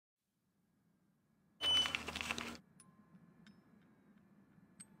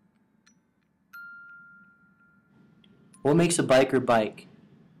What makes a biker bike?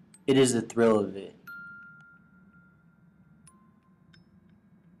 It is the thrill of it.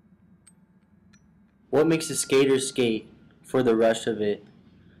 What makes a skater skate? For the rush of it.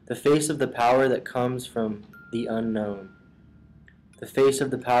 The face of the power that comes from the unknown. The face of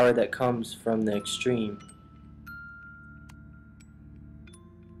the power that comes from the extreme.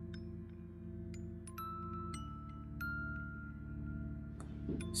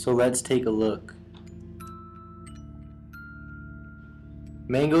 So let's take a look.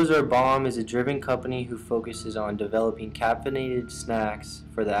 Mangoes Are Bomb is a driven company who focuses on developing caffeinated snacks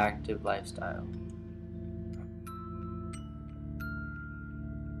for the active lifestyle.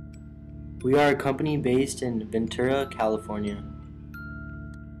 We are a company based in Ventura, California.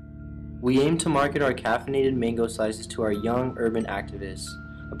 We aim to market our caffeinated mango slices to our young urban activists.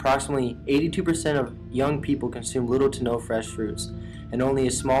 Approximately 82% of young people consume little to no fresh fruits, and only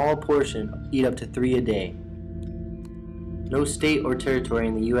a small portion eat up to 3 a day. No state or territory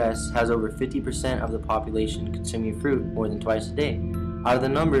in the U.S. has over 50% of the population consuming fruit more than twice a day. Out of the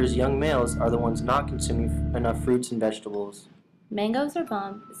numbers, young males are the ones not consuming enough fruits and vegetables. Mangoes Are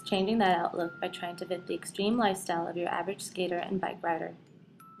Bomb is changing that outlook by trying to fit the extreme lifestyle of your average skater and bike rider.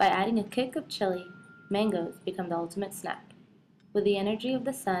 By adding a kick of chili, mangoes become the ultimate snack. With the energy of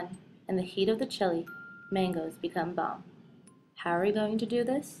the sun and the heat of the chili, mangoes become bomb. How are we going to do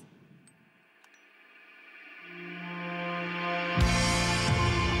this?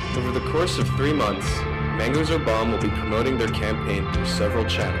 Over the course of 3 months, Mangoes Are Bomb will be promoting their campaign through several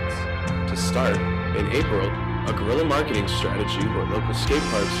channels. To start, in April, a guerrilla marketing strategy where local skate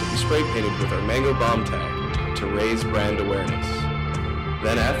parks will be spray painted with our Mango Bomb tag to raise brand awareness.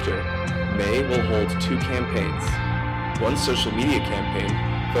 Then after, May will hold 2 campaigns. One social media campaign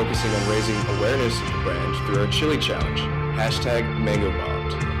focusing on raising awareness of the brand through our chili challenge,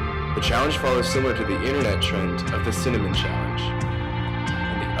 #MangoBombed. The challenge follows similar to the internet trend of the cinnamon challenge.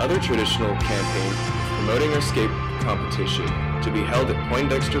 And the other traditional campaign is promoting our skate competition to be held at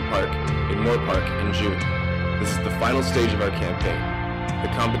Poindexter Park in Moore Park in June. This is the final stage of our campaign.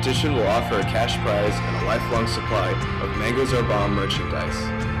 The competition will offer a cash prize and a lifelong supply of Mangoes Are Bomb merchandise.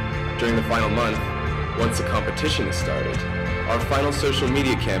 During the final month, once the competition is started, our final social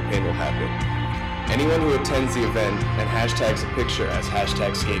media campaign will happen. Anyone who attends the event and hashtags a picture as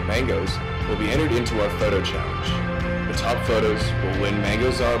 #SkateMangoes will be entered into our photo challenge. The top photos will win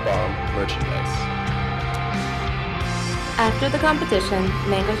Mangoes Are Bomb merchandise. After the competition,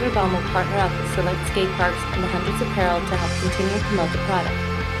 Mangoes Are Bomb will partner up with select skate parks and the Hundreds Apparel to help continue to promote the product.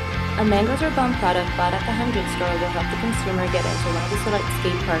 A Mangoes Are Bomb product bought at the Hundreds store will help the consumer get into one of the select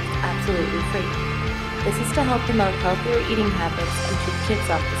skate parks absolutely free. This is to help promote healthier eating habits and keep kids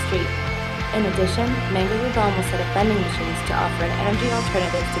off the street. In addition, Mangoes Are Bomb will set up vending machines to offer an energy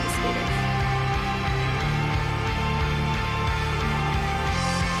alternative to the skaters.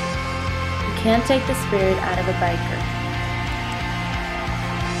 You can't take the spirit out of a biker.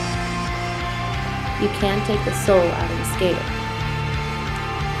 You can't take the soul out of the skater.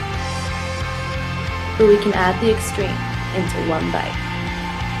 But we can add the extreme into one bike.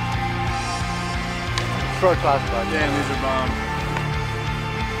 Short class bike. Damn, these are bomb.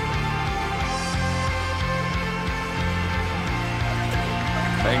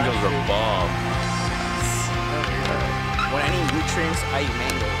 Mangoes are bomb. When I need nutrients, I eat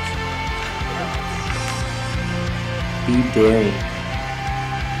mangoes. Be daring.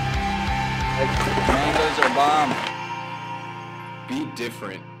 Mangoes are bomb. Be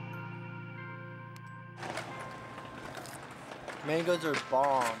different. Mangoes are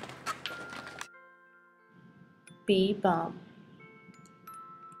bomb. Be bomb.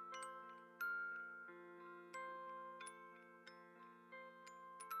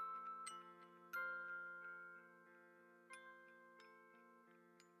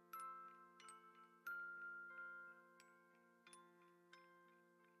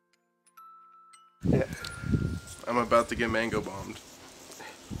 Yeah. I'm about to get mango bombed.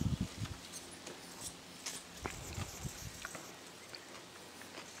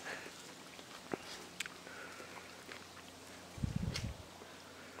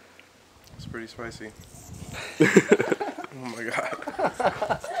 It's pretty spicy. Oh my god.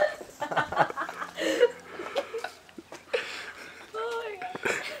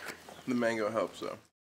 The mango helps though.